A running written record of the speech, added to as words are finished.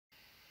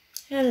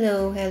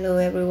Hello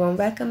everyone,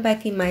 welcome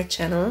back in my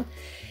channel.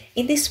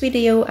 In this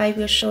video I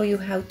will show you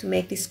how to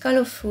make this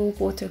colorful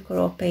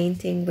watercolor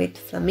painting with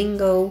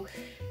flamingo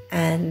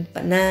and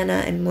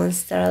banana and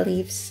monstera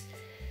leaves.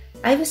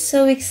 I was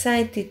so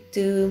excited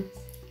to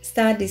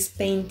start this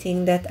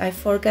painting that I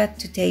forgot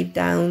to tape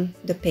down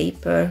the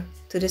paper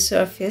to the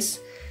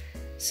surface,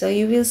 so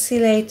you will see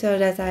later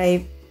that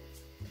I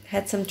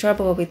had some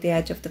trouble with the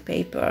edge of the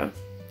paper,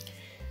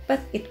 but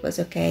it was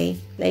okay.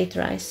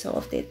 Later I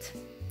solved it.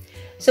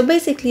 So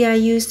basically I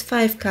used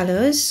 5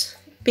 colors,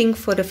 pink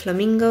for the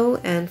flamingo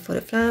and for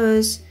the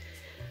flowers.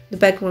 The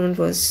background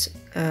was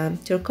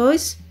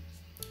turquoise,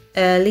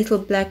 a little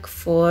black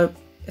for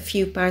a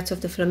few parts of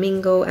the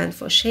flamingo and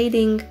for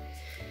shading,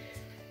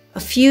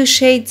 a few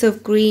shades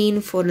of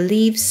green for the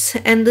leaves,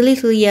 and a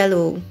little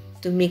yellow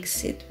to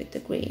mix it with the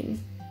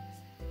green.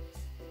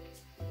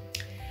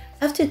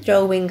 After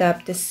drawing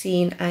up the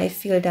scene, I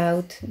filled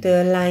out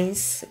the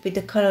lines with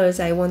the colors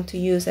I want to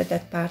use at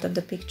that part of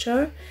the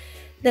picture.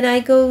 Then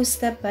I go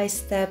step by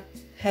step,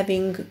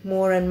 having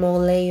more and more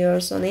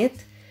layers on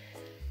it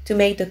to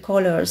make the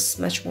colors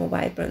much more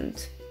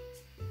vibrant.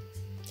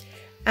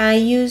 I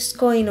used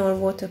Koh-i-noor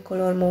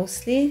watercolor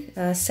mostly,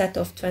 a set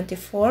of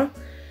 24,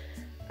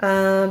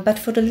 but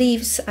for the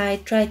leaves I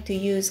tried to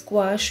use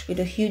gouache with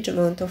a huge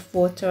amount of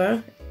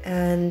water,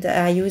 and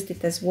I used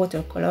it as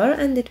watercolor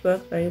and it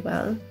worked very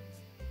well.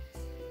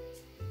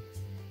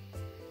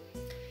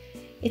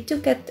 It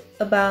took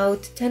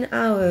about 10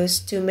 hours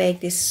to make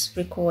this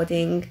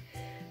recording.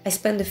 I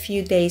spent a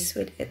few days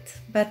with it,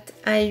 but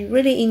I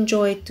really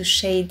enjoyed to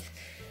shade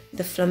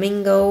the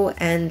flamingo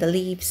and the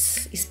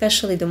leaves,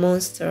 especially the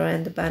monstera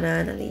and the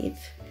banana leaf.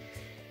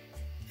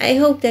 I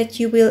hope that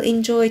you will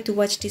enjoy to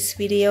watch this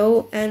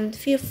video and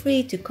feel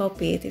free to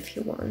copy it if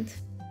you want.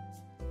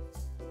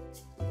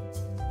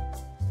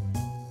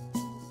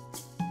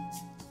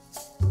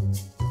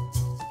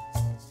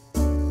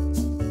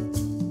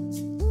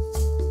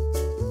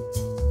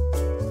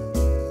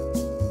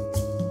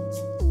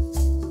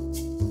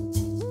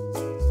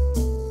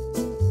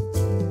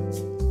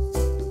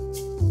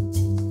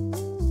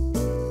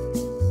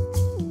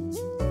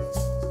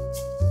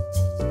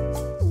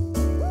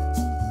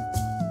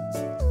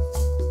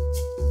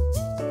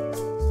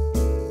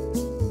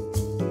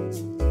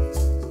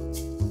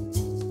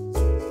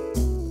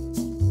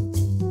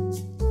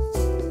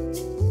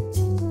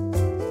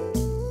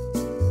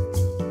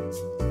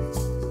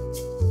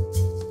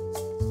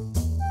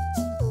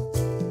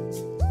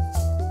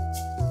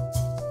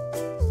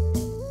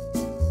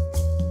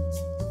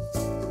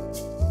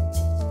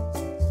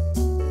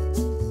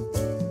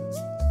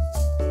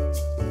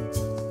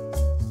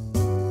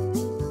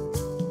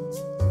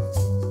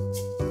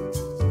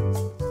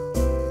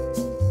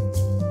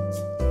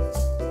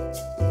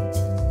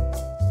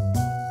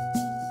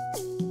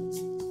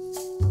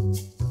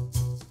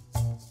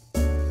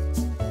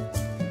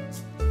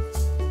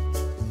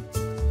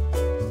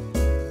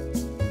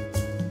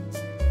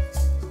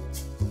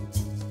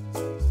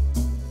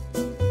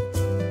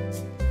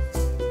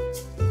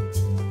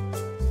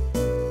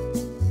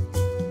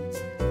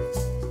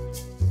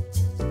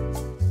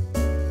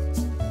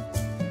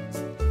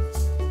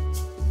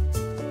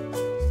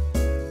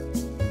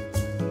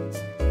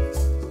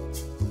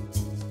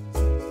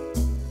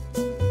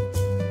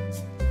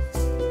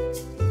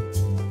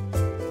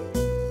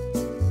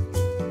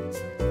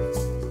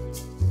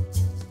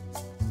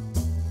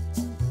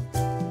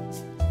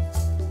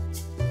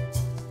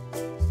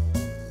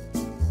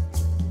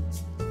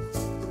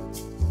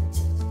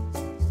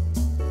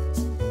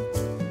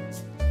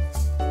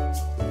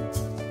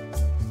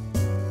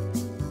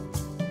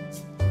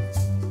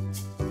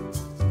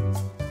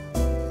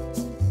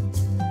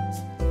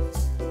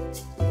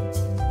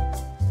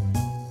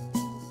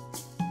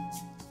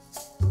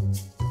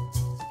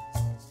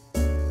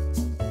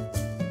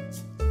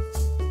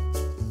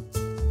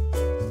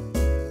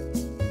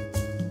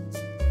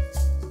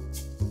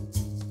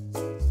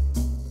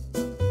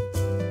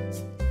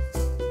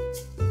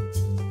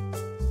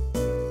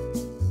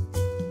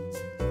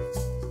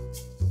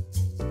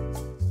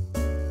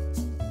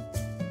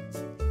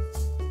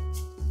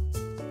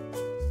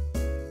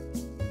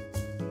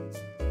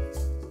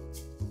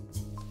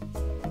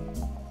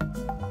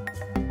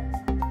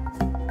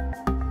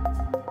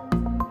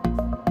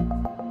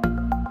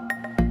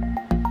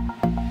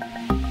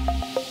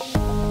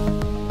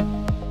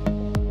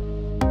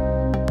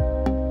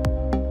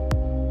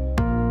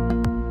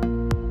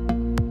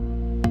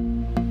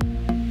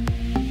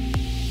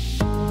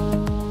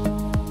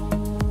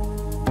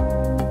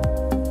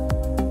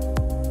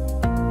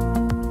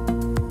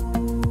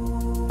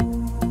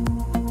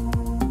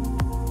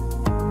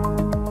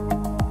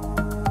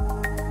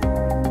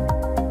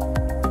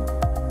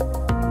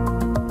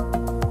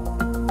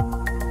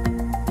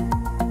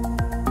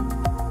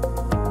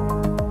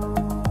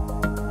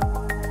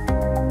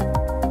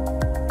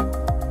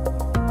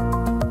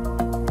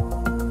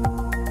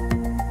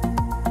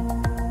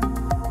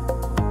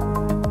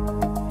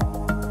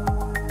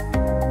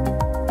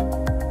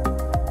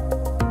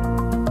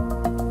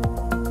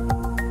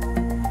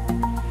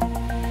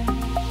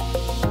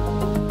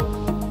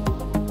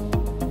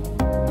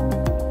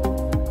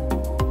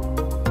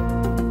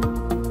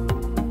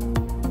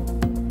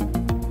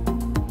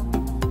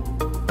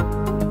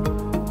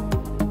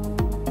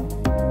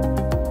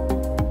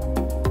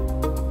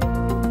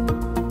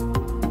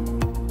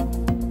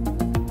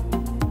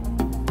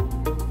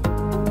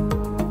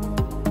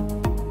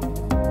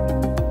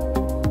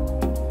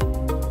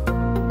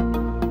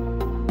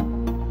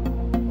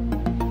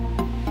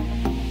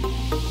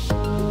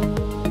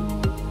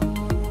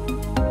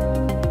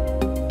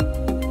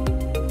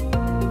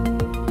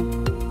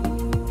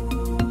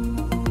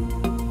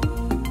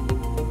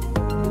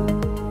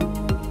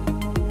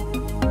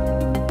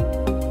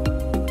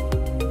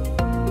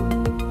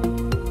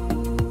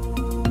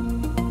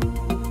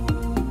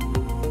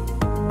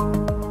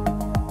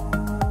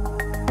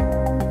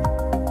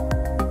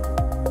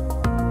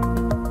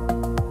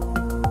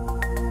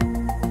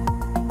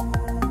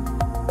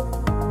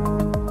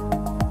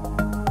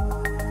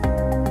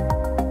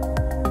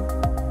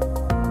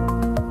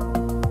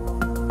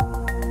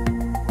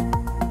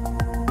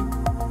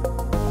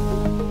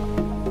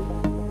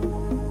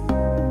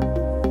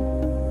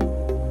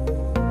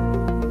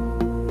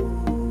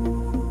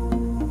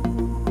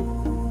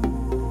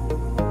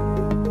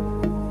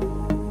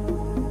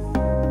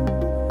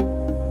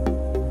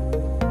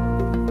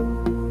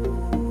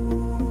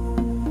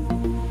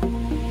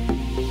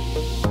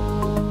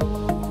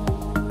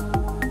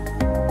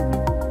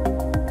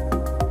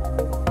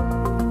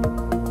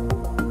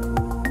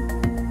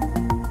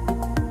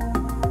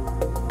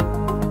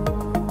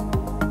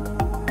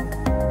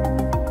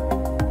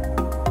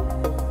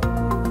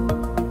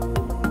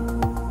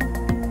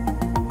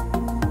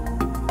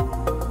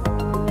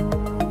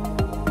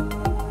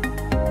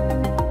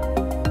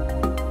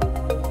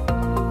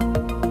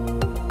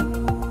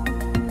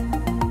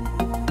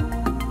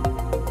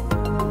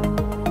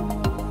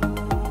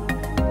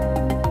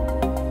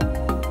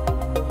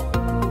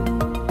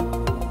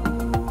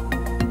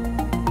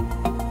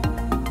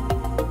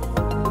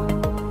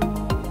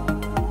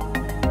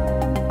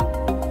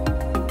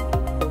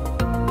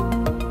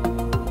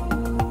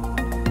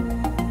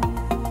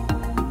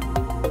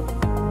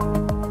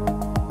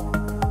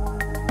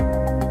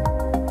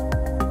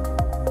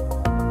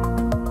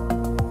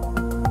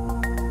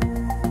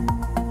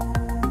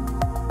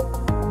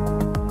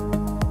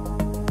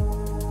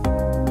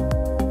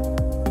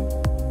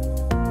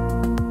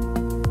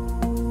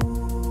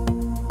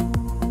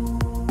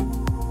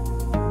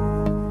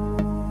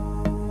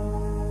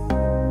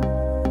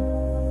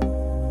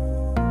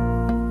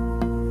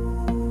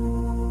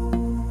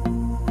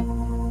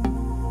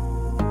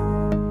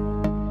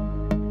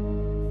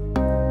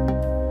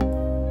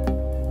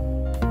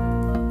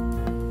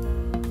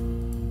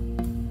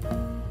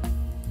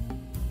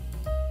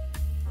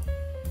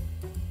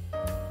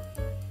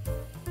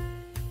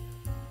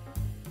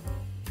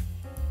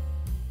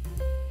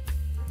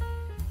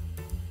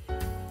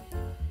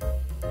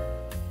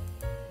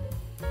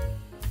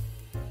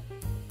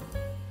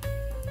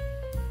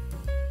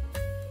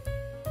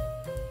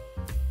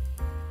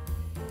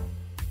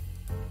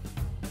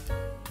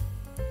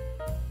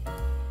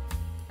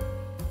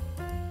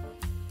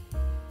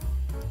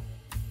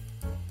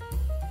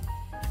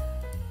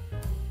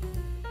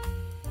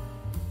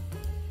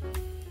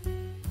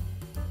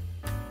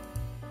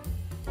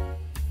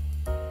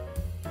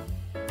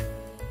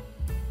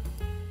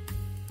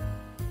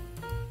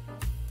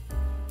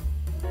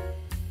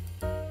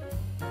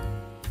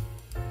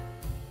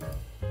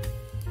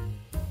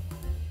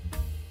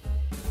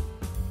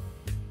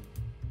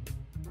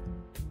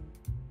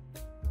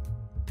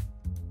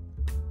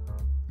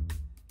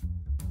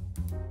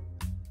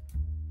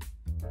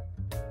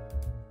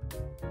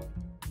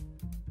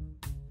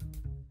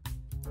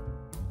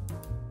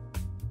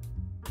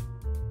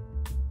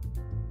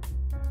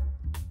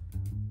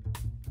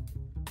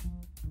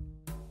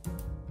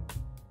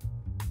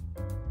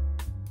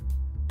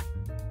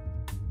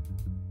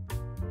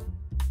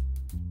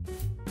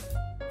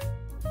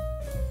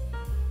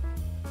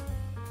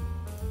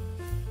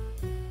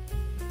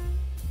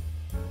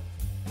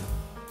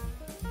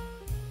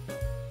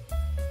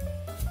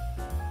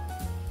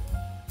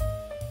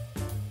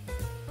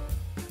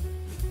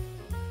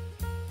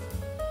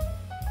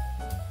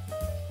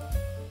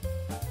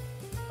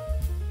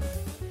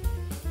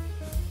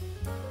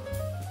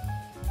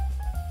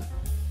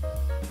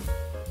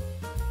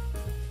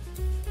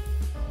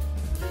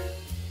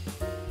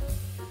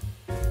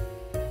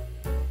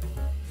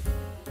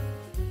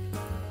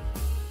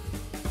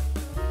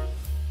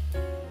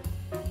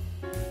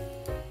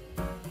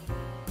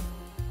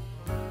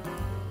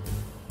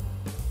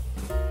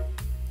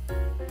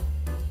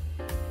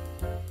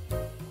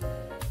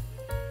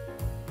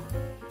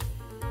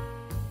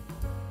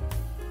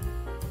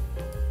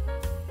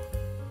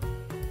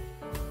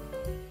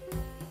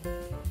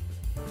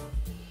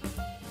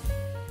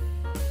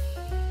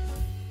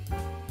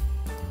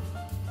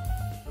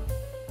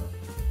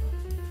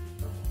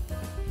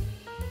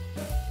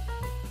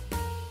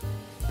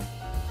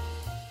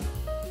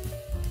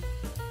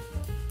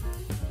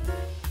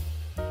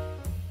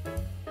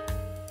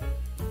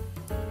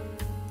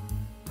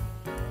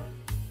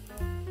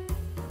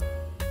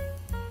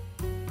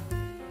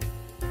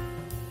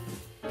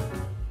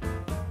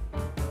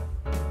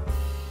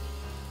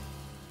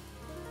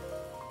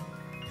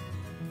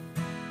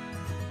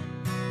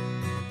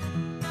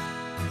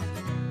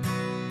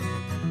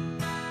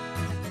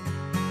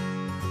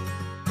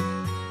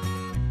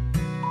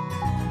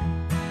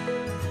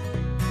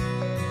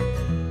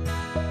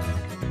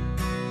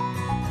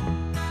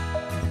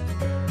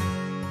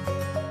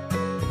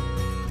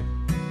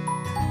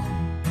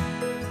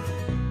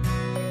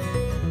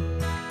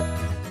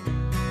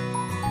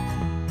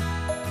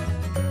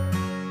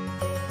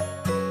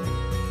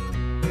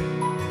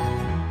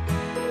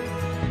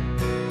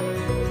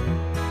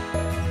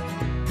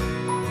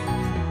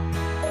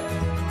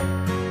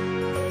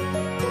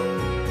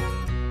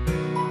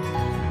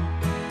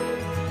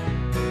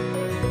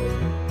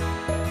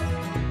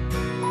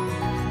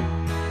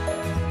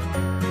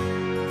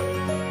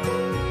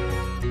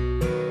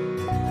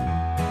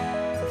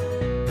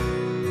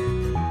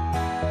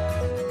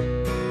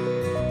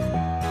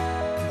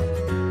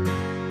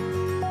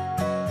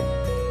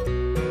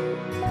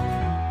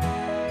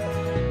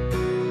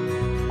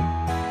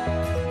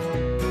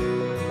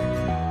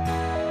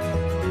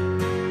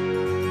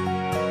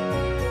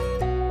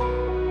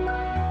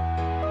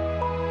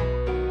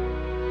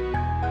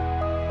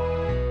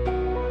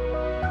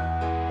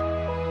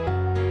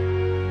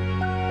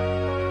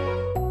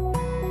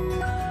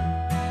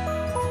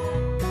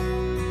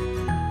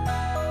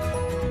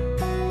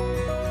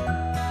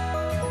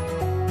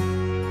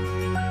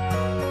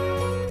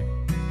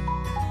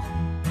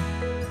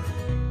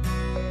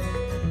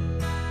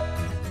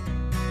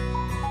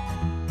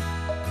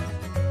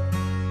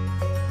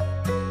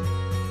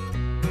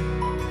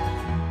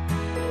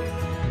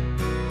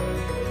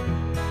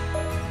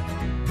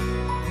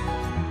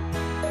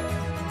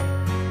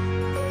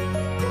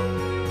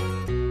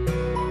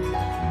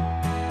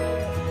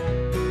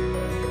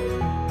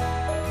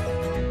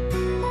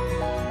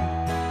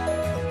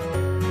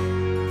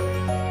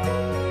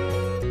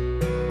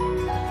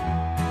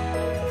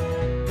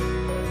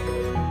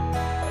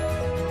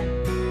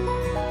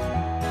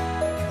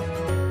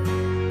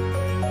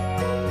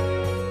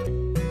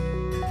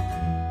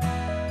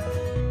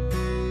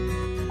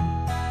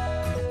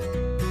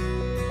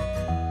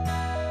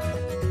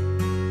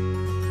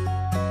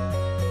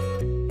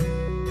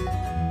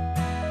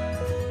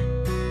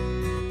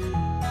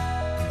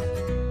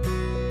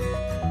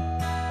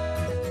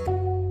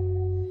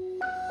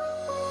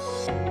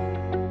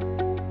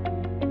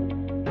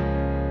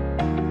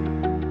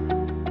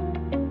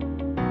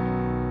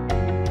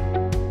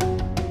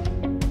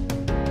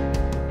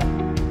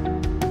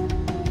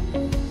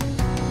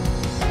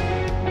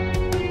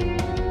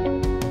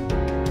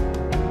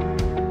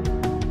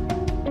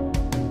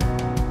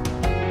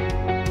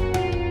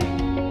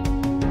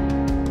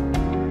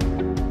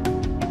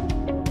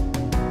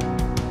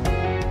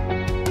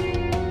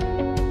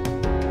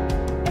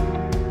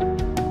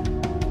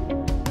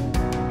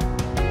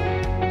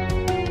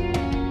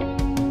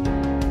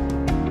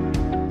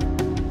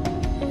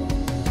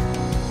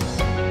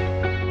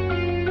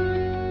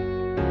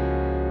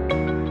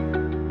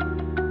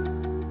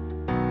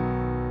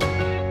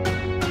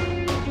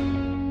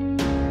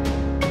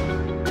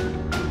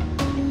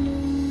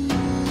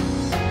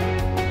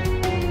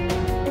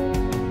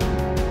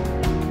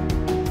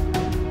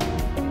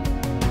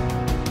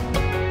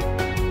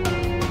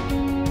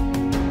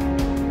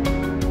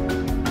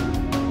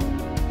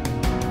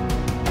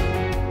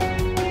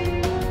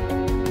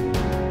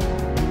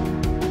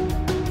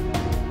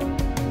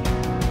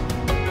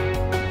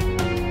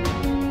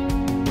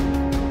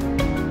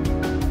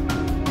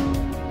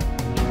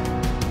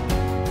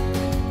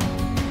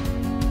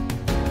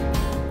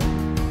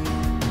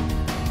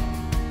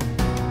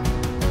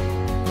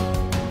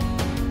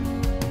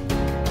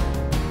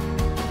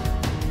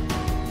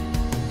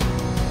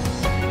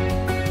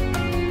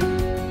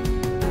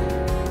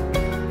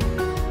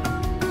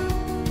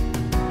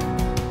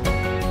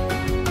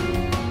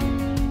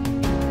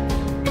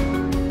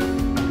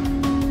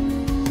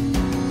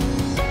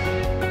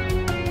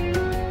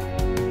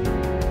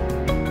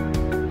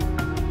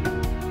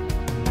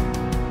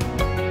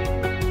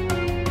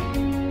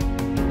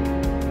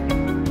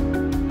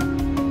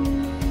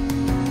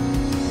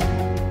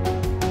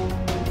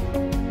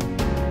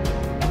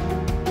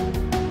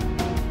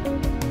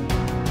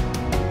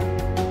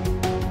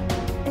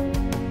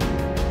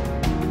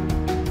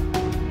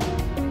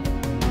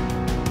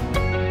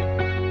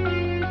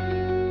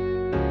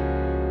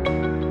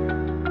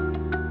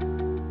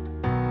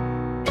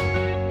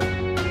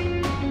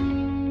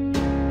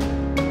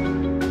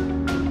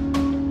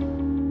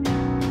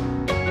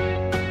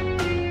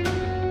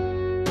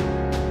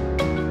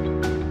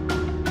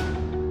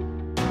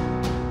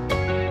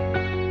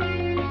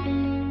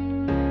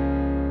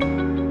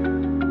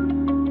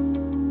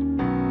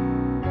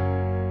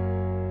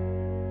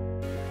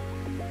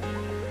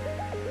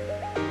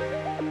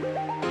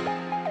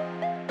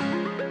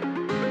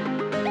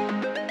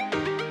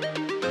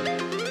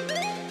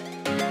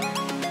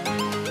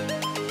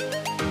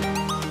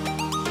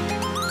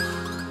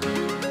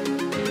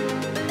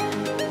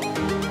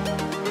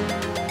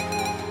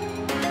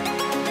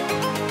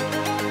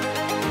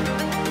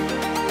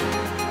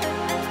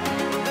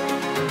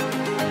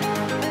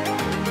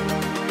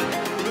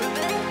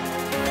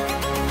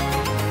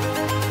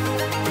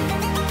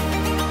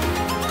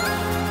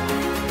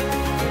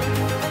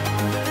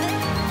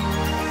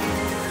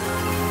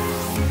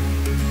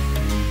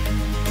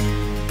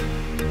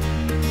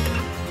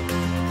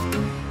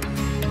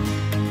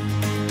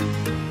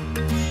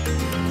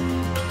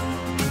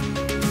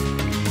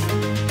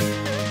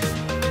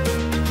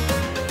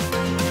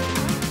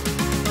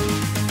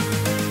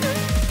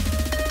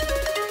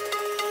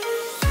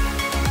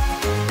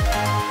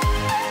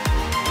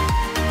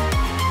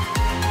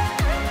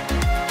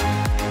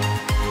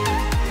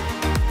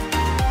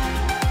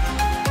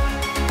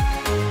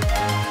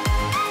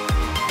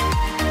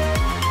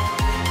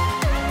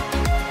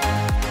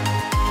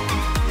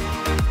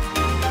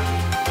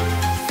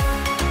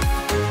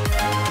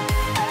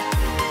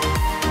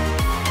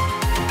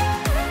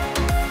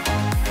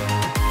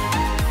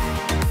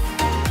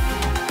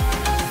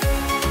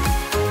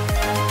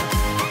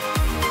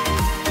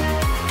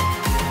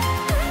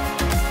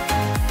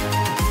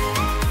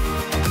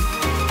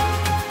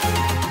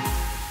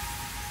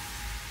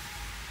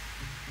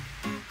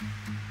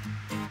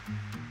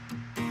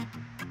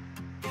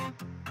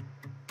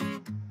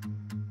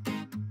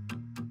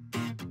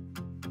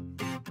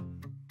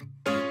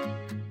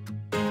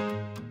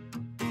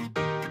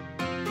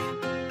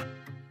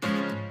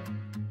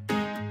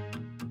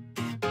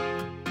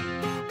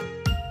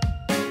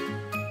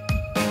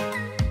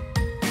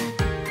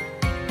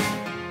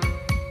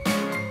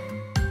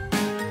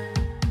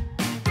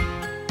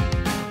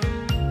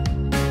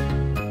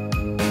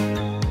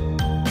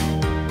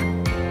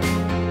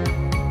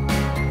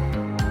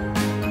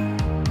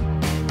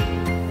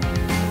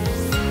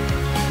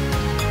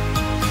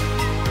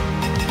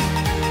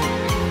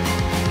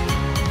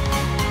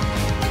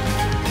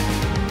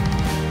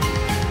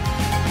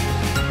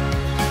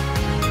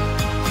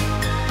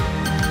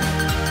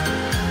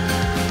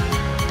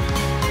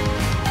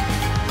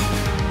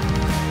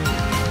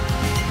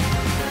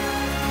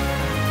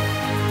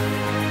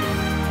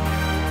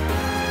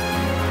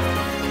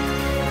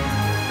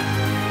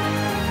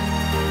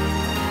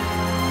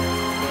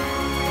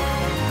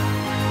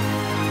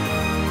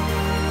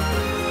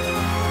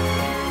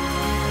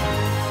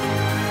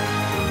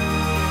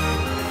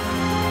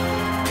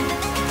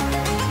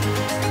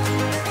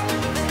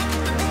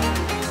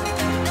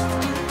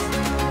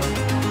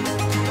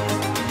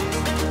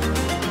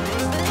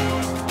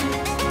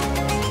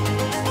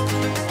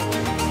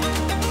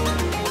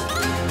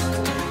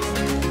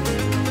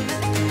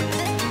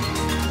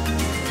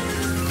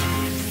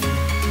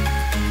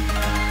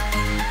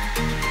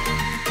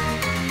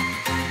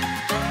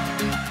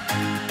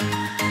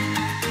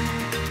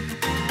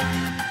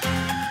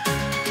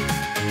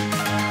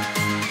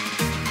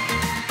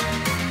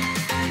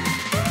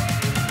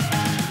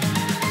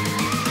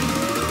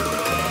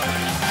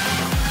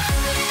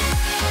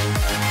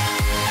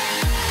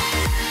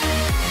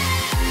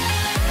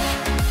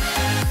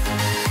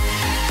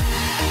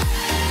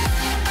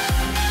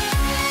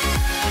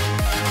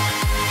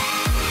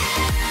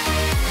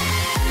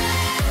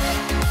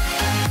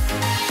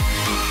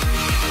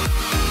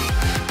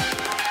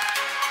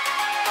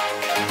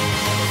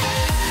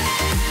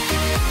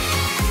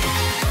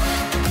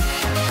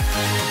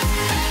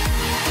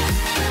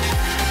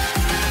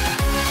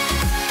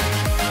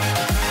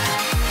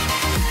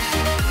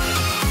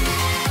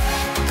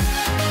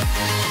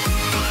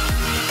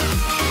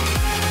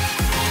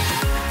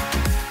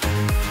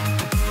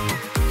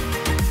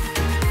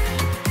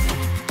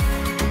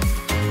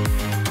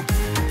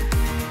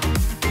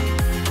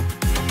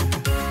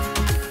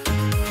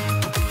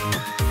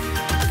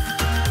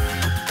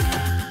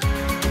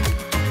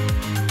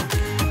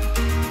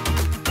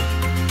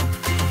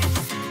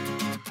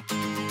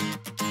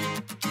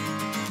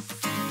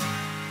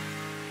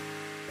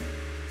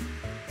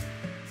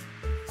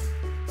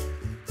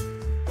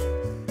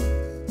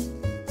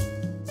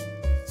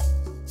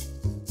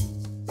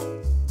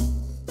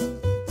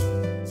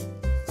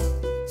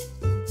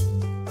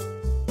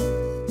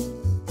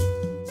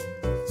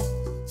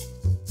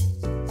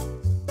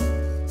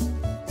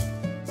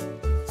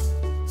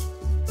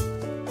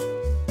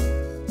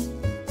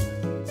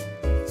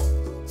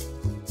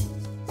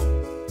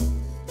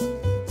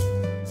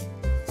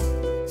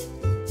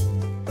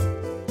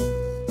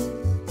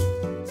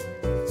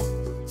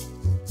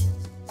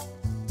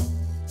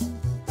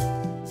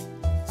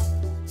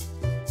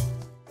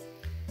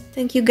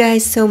 Thank you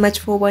guys so much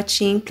for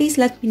watching. Please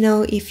let me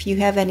know if you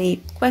have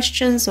any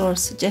questions or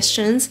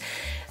suggestions.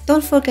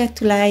 Don't forget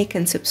to like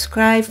and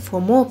subscribe for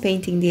more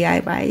painting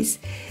DIYs.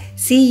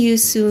 See you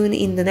soon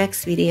in the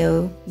next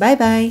video. Bye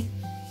bye!